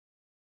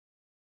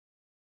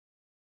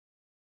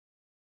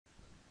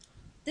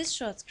This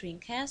short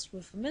screencast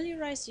will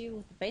familiarize you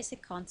with the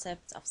basic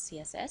concepts of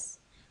CSS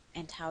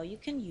and how you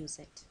can use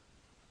it.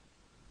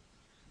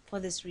 For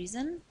this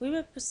reason, we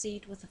will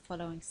proceed with the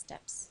following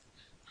steps: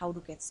 how to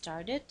get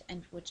started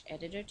and which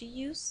editor to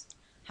use,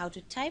 how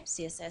to type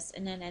CSS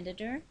in an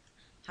editor,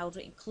 how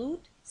to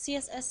include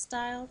CSS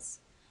styles,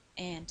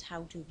 and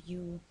how to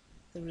view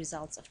the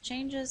results of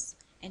changes,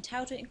 and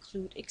how to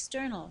include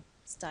external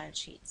style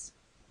sheets.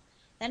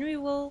 Then we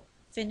will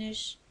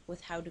finish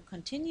with how to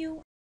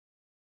continue.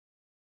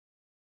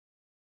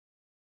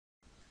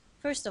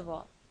 First of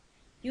all,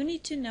 you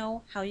need to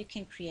know how you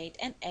can create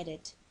and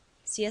edit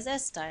CSS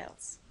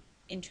styles.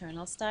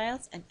 Internal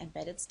styles and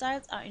embedded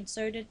styles are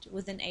inserted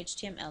within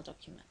HTML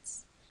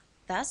documents.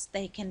 Thus,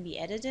 they can be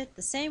edited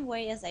the same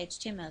way as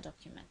HTML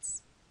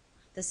documents.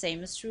 The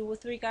same is true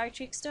with regard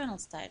to external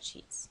style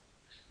sheets.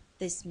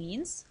 This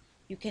means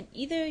you can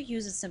either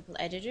use a simple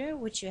editor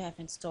which you have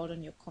installed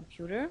on your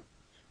computer,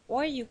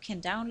 or you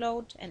can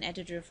download an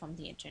editor from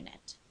the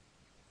internet.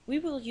 We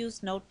will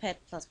use Notepad++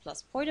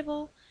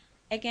 Portable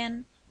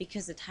again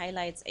because it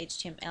highlights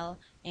HTML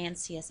and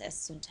CSS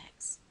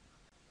syntax.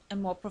 A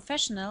more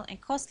professional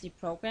and costly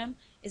program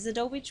is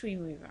Adobe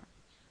Dreamweaver,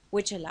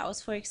 which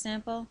allows, for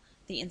example,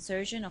 the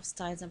insertion of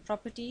styles and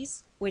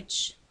properties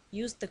which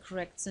use the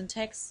correct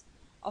syntax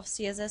of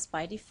CSS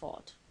by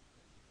default.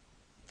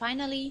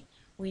 Finally,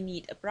 we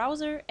need a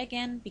browser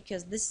again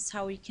because this is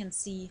how we can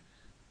see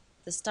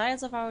the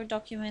styles of our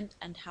document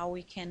and how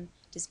we can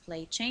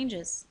display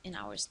changes in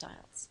our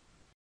styles.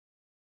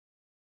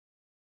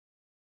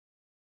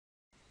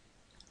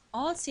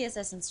 All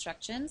CSS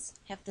instructions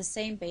have the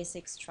same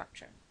basic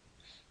structure.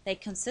 They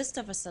consist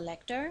of a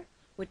selector,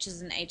 which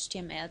is an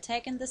HTML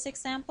tag in this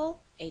example,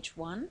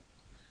 h1.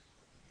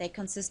 They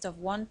consist of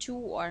one, two,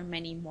 or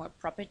many more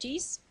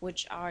properties,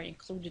 which are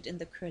included in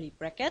the curly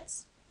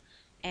brackets,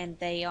 and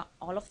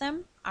all of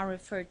them are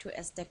referred to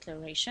as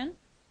declaration.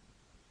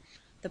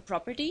 The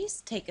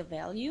properties take a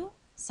value.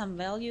 Some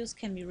values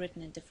can be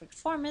written in different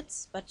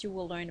formats, but you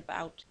will learn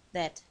about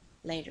that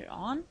later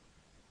on.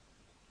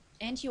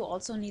 And you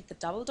also need the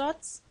double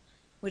dots,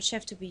 which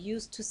have to be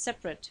used to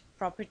separate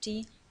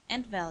property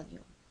and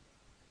value.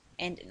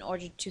 And in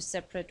order to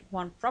separate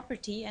one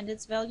property and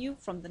its value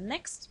from the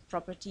next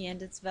property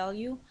and its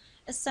value,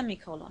 a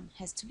semicolon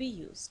has to be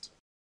used.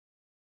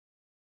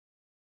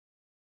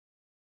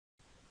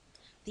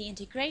 The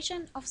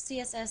integration of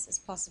CSS is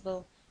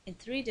possible in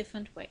three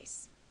different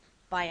ways: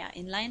 via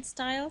inline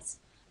styles,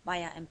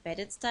 via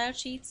embedded style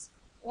sheets,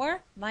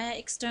 or via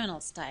external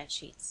style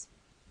sheets.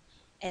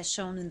 As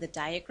shown in the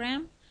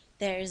diagram,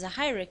 there is a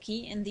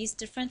hierarchy in these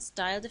different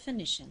style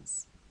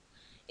definitions.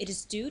 It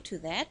is due to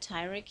that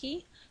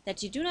hierarchy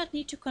that you do not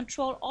need to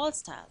control all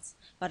styles,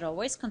 but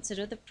always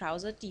consider the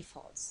browser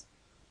defaults.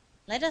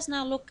 Let us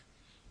now look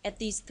at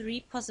these three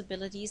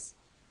possibilities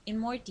in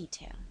more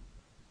detail.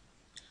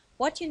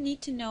 What you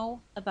need to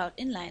know about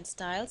inline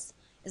styles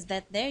is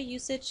that their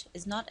usage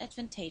is not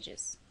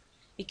advantageous,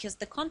 because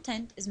the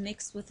content is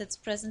mixed with its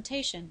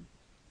presentation,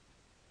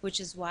 which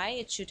is why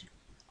it should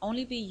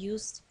only be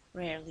used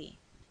rarely.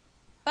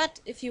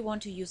 But if you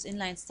want to use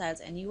inline styles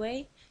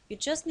anyway, you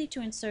just need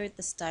to insert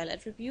the style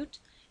attribute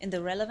in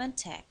the relevant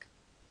tag.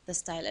 The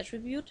style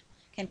attribute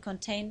can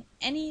contain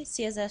any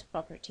CSS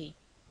property.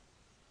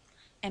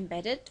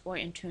 Embedded or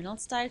internal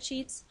style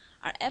sheets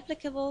are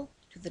applicable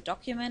to the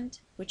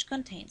document which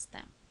contains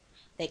them.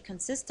 They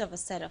consist of a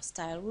set of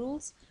style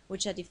rules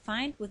which are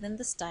defined within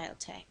the style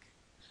tag,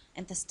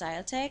 and the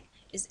style tag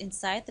is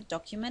inside the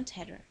document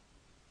header.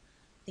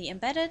 The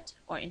embedded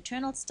or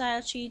internal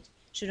style sheet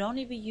should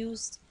only be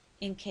used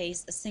in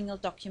case a single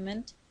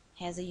document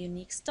has a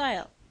unique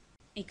style.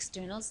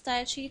 External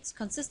style sheets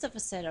consist of a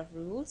set of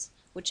rules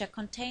which are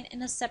contained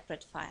in a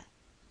separate file.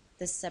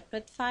 This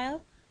separate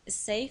file is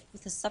saved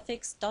with the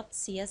suffix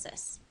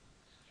 .css.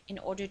 In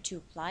order to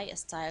apply a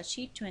style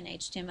sheet to an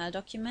HTML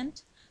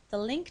document, the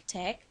link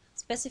tag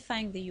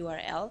specifying the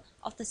URL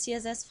of the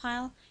CSS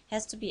file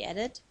has to be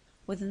added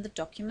within the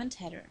document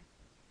header.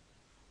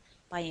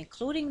 By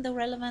including the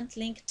relevant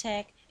link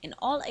tag in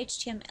all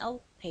HTML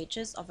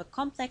pages of a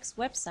complex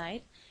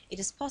website, it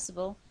is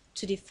possible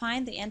to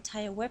define the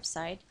entire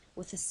website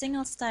with a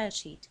single style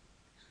sheet.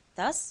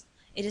 Thus,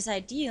 it is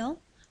ideal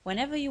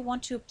whenever you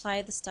want to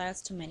apply the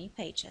styles to many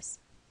pages.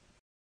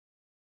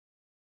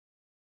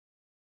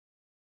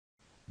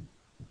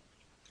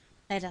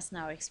 Let us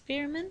now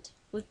experiment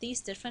with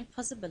these different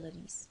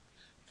possibilities.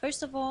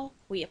 First of all,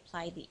 we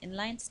apply the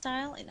inline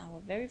style in our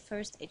very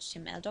first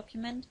HTML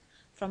document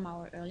from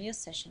our earlier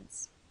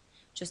sessions.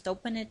 Just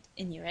open it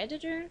in your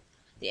editor.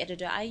 The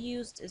editor I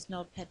used is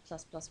Notepad++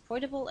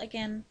 Portable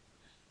again,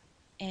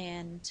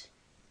 and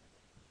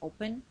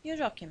open your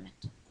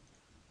document.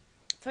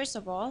 First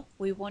of all,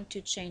 we want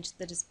to change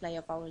the display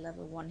of our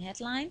level 1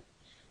 headline,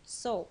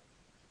 so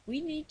we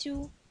need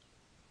to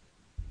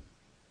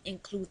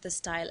include the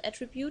style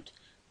attribute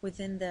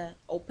within the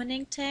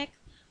opening tag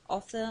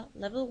of the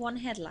level 1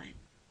 headline.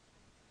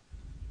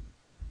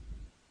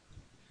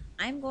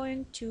 I'm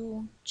going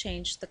to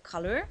change the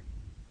color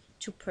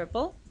to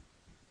purple,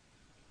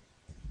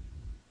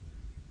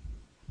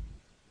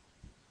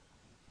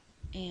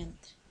 and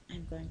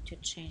I'm going to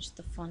change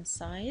the font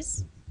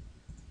size,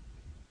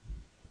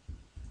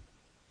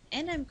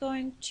 and I'm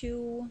going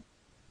to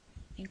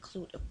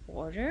include a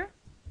border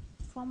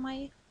for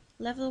my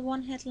level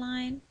 1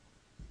 headline.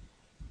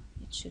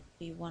 It should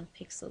be 1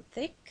 pixel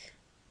thick,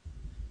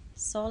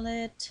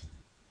 solid,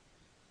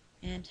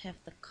 and have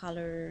the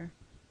color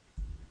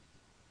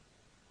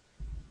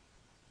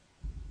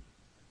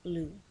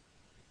blue.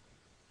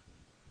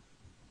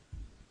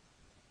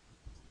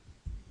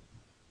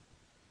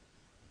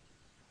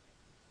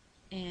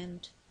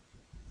 And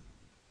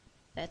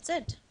that's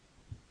it.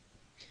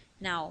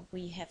 Now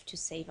we have to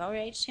save our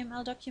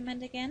HTML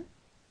document again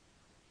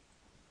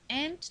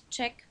and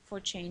check for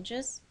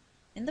changes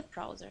in the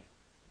browser.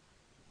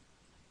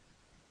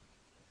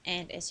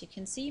 And as you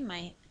can see,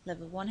 my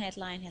level 1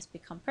 headline has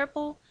become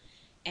purple,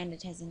 and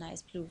it has a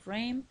nice blue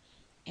frame,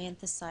 and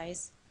the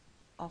size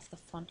of the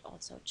font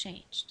also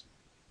changed.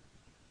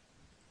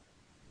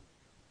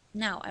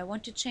 Now I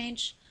want to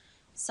change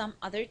some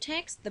other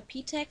text, the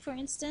P tag for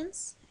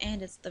instance,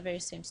 and it's the very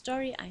same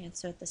story. I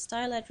insert the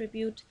style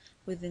attribute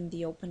within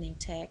the opening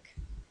tag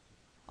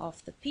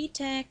of the P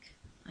tag.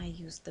 I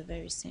use the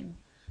very same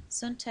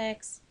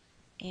syntax,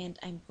 and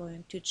I'm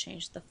going to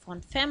change the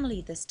font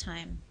family this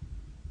time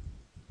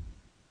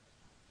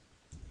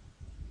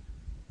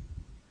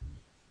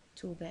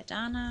to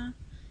Verdana,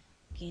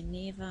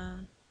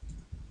 Geneva,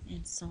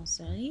 and Sans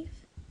Serif.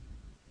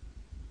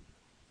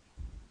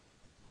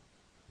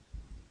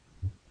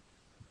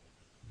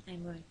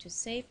 I'm going to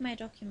save my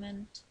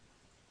document,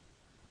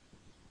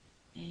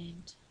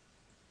 and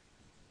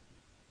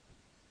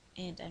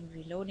I'm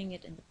reloading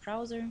it in the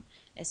browser.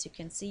 As you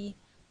can see,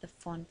 the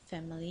font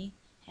family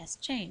has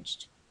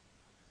changed.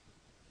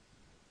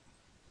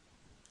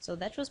 So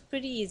that was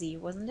pretty easy,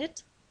 wasn't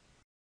it?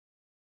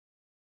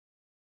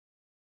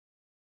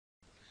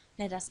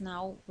 Let us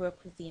now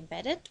work with the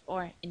embedded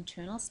or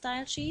internal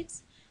style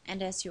sheets,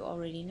 and as you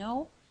already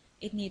know,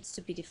 it needs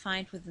to be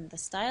defined within the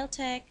style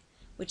tag,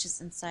 which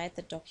is inside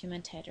the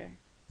document header.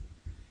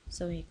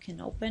 So you can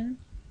open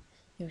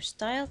your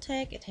style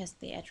tag. It has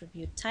the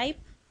attribute type.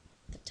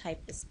 The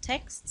type is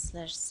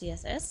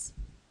text/CSS.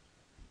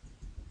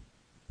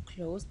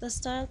 Close the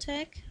style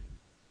tag,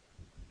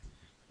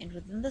 and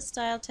within the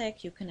style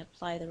tag you can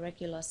apply the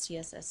regular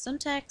CSS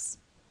syntax.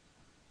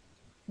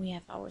 We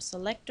have our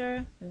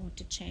selector. We want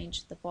to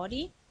change the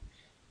body.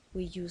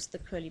 We use the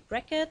curly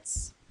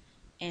brackets,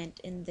 and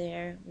in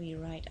there we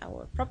write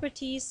our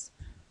properties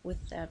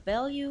with their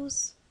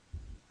values.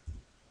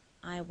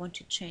 I want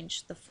to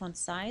change the font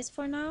size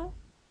for now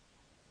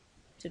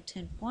to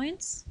 10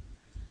 points.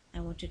 I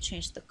want to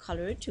change the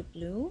color to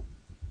blue.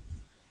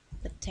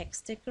 The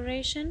text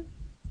decoration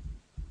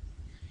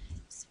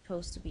is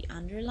supposed to be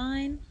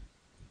underline,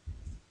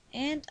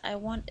 and I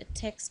want a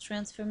text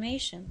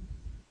transformation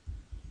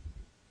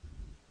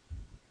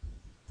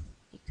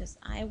because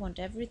I want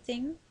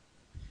everything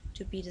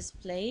to be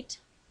displayed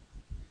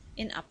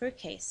in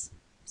uppercase.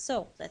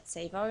 So let's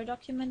save our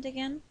document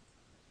again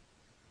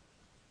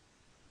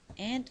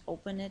and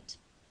open it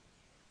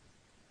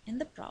in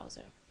the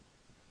browser.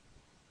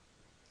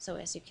 So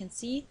as you can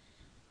see,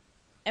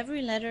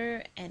 every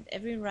letter and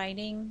every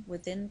writing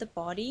within the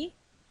body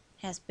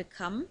has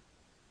become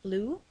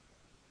blue,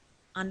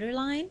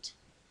 underlined,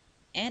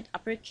 and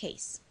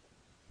uppercase,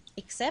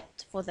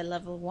 except for the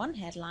level 1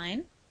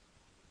 headline,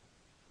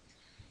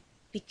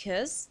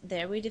 because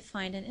there we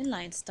defined an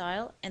inline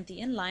style, and the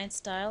inline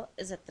style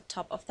is at the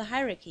top of the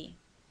hierarchy.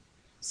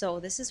 So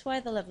this is why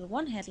the level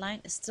 1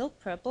 headline is still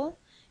purple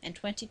and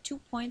 22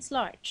 points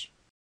large.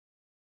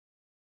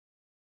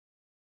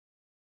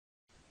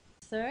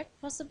 Third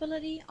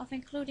possibility of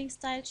including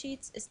style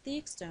sheets is the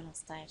external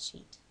style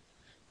sheet.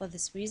 For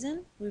this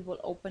reason, we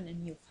will open a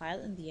new file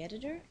in the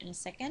editor in a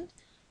second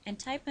and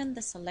type in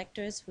the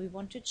selectors we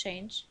want to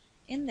change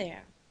in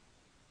there.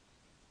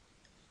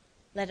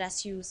 Let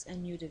us use a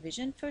new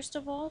division first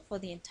of all for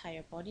the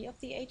entire body of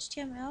the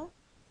HTML.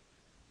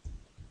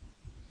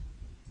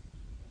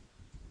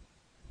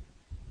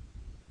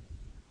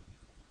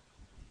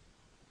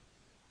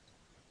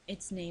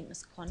 Its name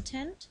is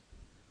content,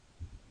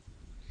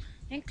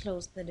 and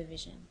close the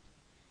division.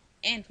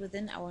 And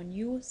within our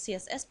new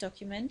CSS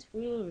document,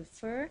 we will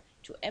refer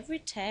to every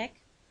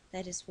tag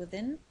that is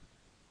within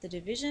the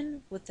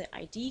division with the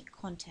ID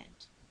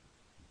content.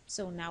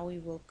 So now we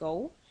will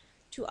go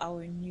to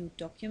our new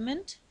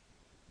document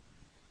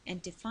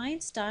and define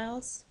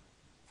styles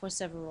for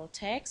several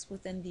tags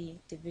within the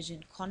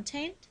division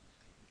content,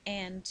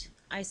 and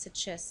I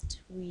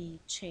suggest we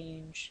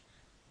change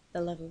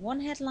the level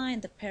 1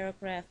 headline, the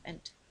paragraph,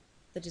 and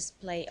the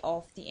display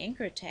of the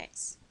anchor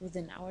tags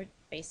within our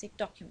basic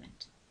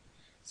document.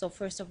 So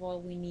first of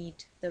all, we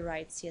need the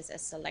right CSS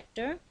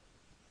selector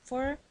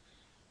for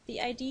the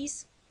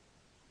IDs,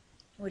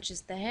 which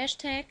is the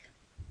hashtag.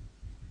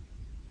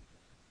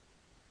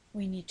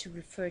 We need to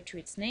refer to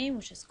its name,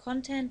 which is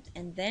content,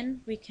 and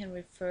then we can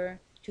refer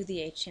to the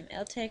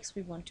HTML tags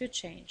we want to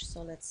change.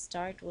 So let's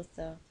start with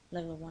the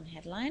level 1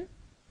 headline.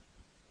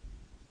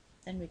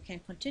 Then we can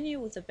continue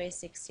with the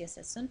basic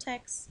CSS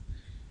syntax,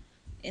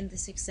 In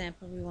this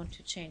example, we want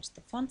to change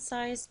the font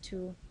size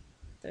to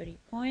 30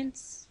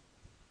 points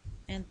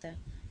and the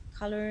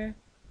color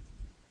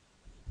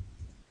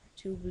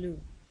to blue.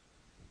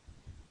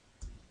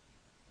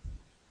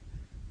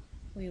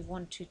 We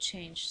want to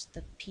change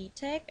the P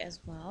tag as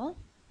well.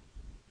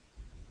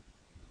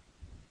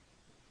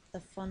 The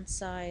font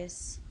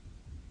size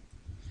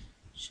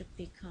should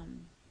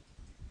become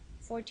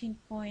 14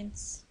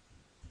 points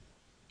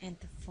and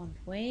the font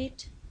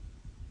weight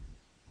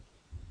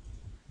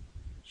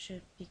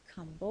should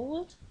become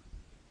bold.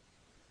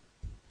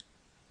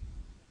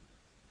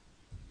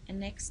 And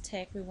next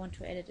tag we want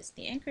to edit is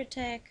the anchor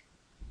tag.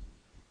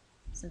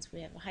 Since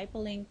we have a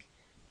hyperlink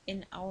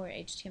in our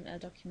HTML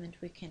document,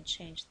 we can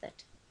change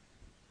that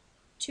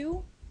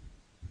to,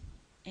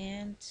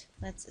 and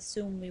let's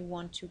assume we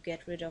want to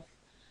get rid of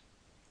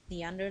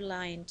the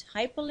underlined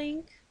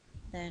hyperlink.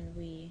 Then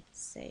we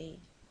say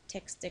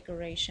text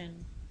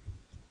decoration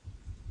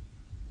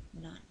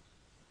none.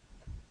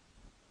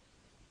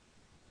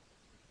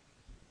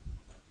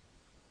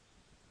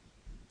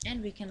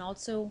 And we can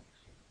also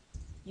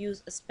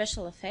use a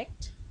special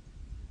effect,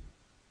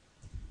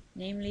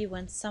 namely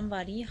when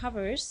somebody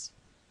hovers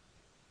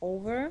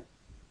over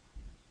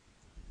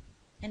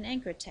an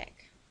anchor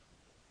tag.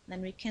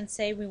 Then we can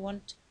say we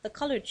want the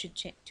color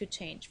to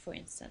change, for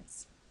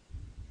instance.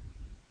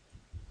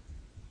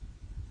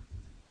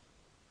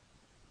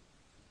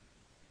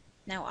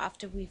 Now,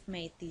 after we've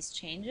made these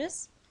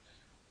changes,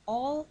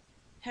 all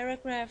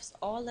paragraphs,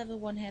 all level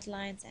 1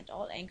 headlines and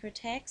all anchor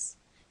tags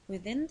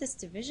within this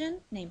division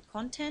named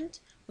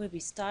content will be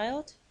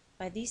styled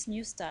by these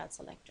new style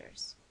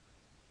selectors.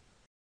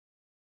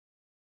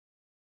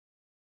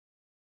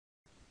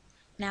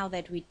 Now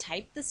that we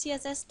typed the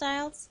CSS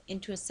styles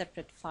into a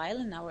separate file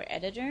in our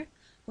editor,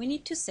 we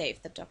need to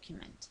save the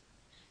document.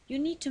 You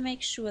need to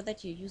make sure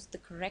that you use the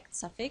correct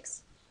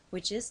suffix,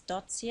 which is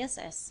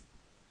 .css.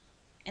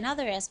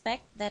 Another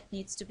aspect that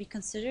needs to be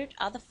considered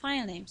are the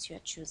file names you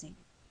are choosing.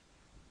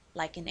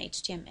 Like in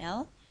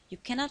HTML, you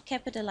cannot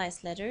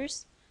capitalize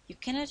letters, you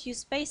cannot use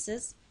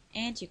spaces,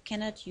 and you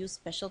cannot use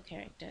special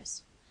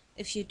characters.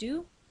 If you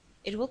do,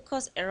 it will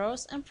cause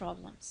errors and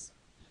problems.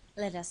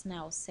 Let us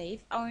now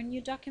save our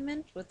new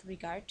document with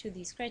regard to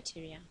these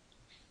criteria.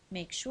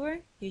 Make sure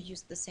you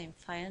use the same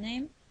file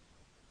name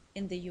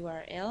in the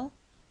URL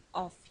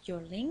of your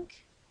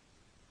link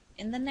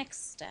in the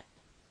next step.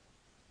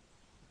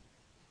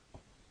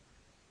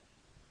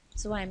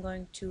 So I'm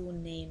going to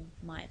name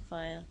my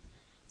file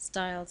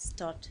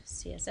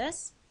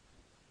styles.css,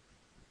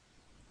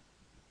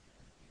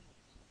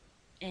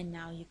 and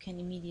now you can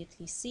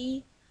immediately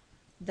see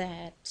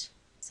that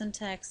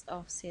syntax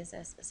of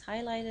CSS is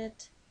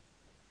highlighted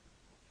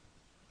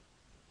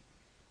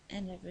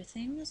and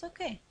everything is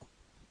okay.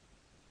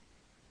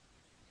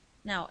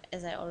 Now,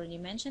 as I already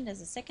mentioned,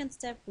 as a second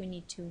step, we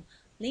need to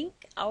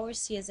link our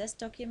CSS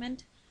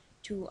document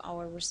to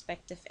our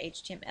respective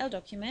HTML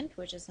document,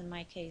 which is in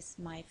my case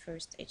my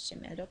first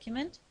HTML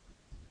document.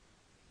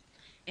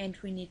 And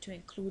we need to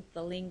include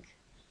the link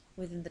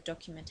within the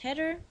document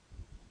header.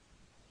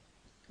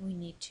 We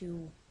need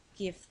to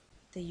give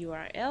the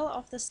URL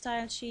of the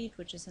style sheet,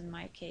 which is in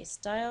my case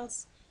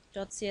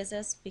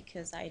styles.css,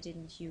 because I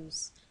didn't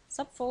use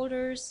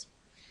subfolders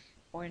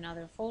or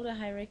another folder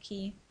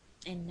hierarchy.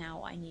 And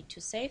now I need to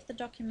save the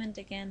document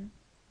again,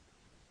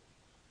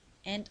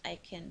 and I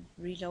can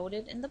reload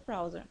it in the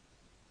browser.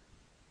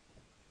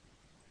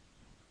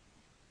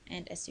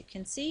 And as you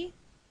can see,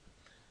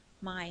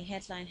 my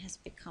headline has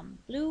become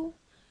blue,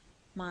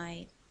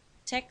 my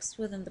text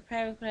within the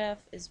paragraph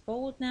is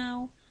bold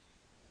now,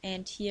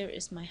 and here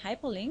is my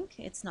hyperlink.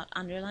 It's not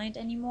underlined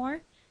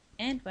anymore,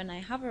 and when I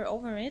hover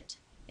over it,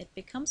 it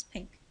becomes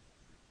pink.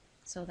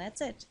 So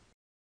that's it.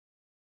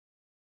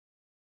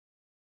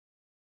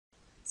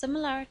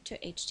 Similar to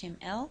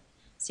HTML,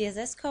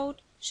 CSS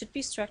code should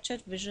be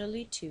structured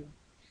visually too.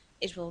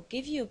 It will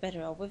give you a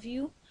better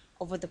overview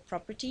over the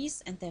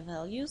properties and their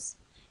values,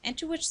 and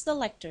to which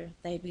selector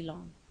they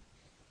belong.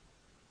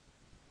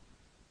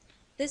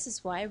 This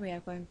is why we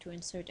are going to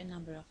insert a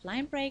number of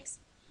line breaks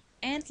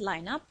and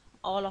line up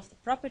all of the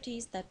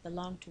properties that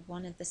belong to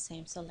one and the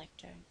same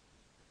selector.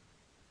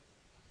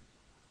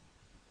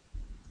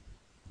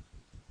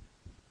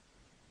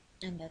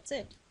 And that's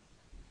it.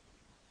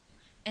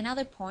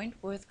 Another point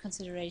worth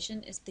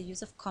consideration is the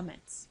use of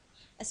comments,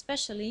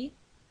 especially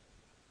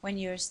when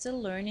you're still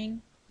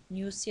learning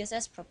new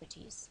CSS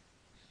properties.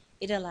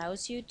 It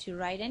allows you to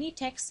write any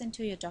text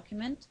into your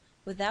document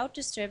without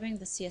disturbing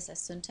the CSS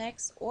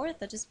syntax or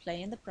the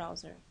display in the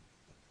browser.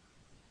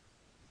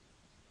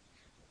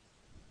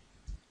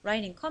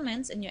 Writing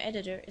comments in your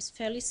editor is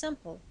fairly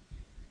simple.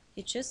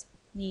 You just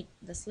need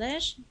the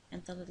slash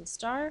and the little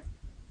star,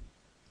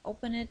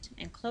 open it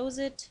and close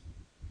it,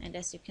 and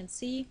as you can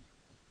see,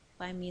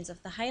 by means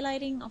of the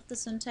highlighting of the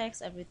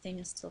syntax, everything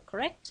is still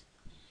correct.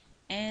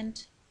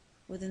 And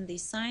within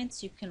these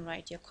signs, you can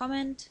write your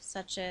comment,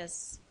 such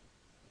as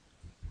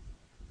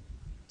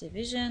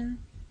division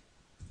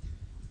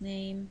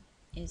name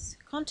is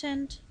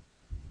content,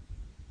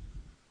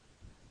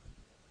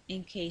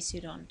 in case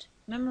you don't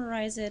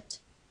memorize it.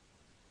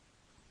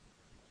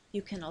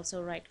 You can also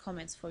write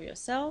comments for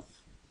yourself,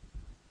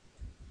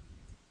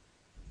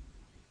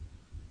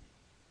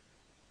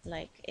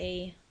 like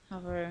a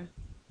hover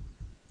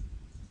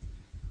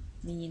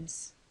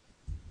means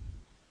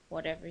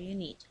whatever you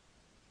need.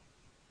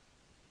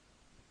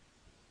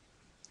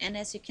 And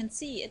as you can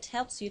see, it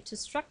helps you to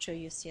structure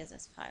your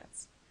CSS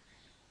files.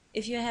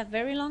 If you have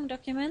very long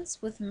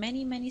documents with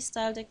many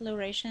style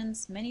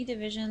declarations, many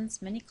divisions,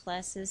 many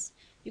classes,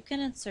 you can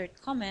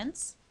insert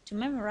comments to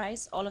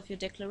memorize all of your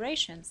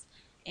declarations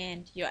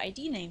and your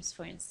ID names,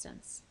 for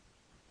instance.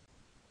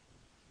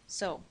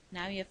 So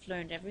now you have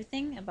learned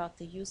everything about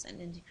the use and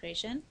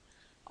integration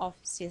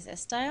of CSS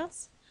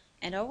styles,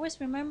 and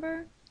always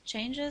remember,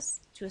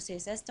 changes to a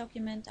CSS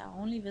document are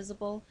only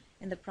visible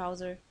in the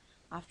browser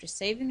after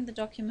saving the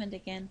document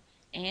again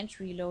and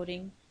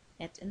reloading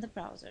it in the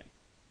browser.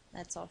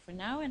 That's all for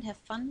now, and have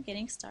fun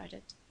getting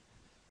started.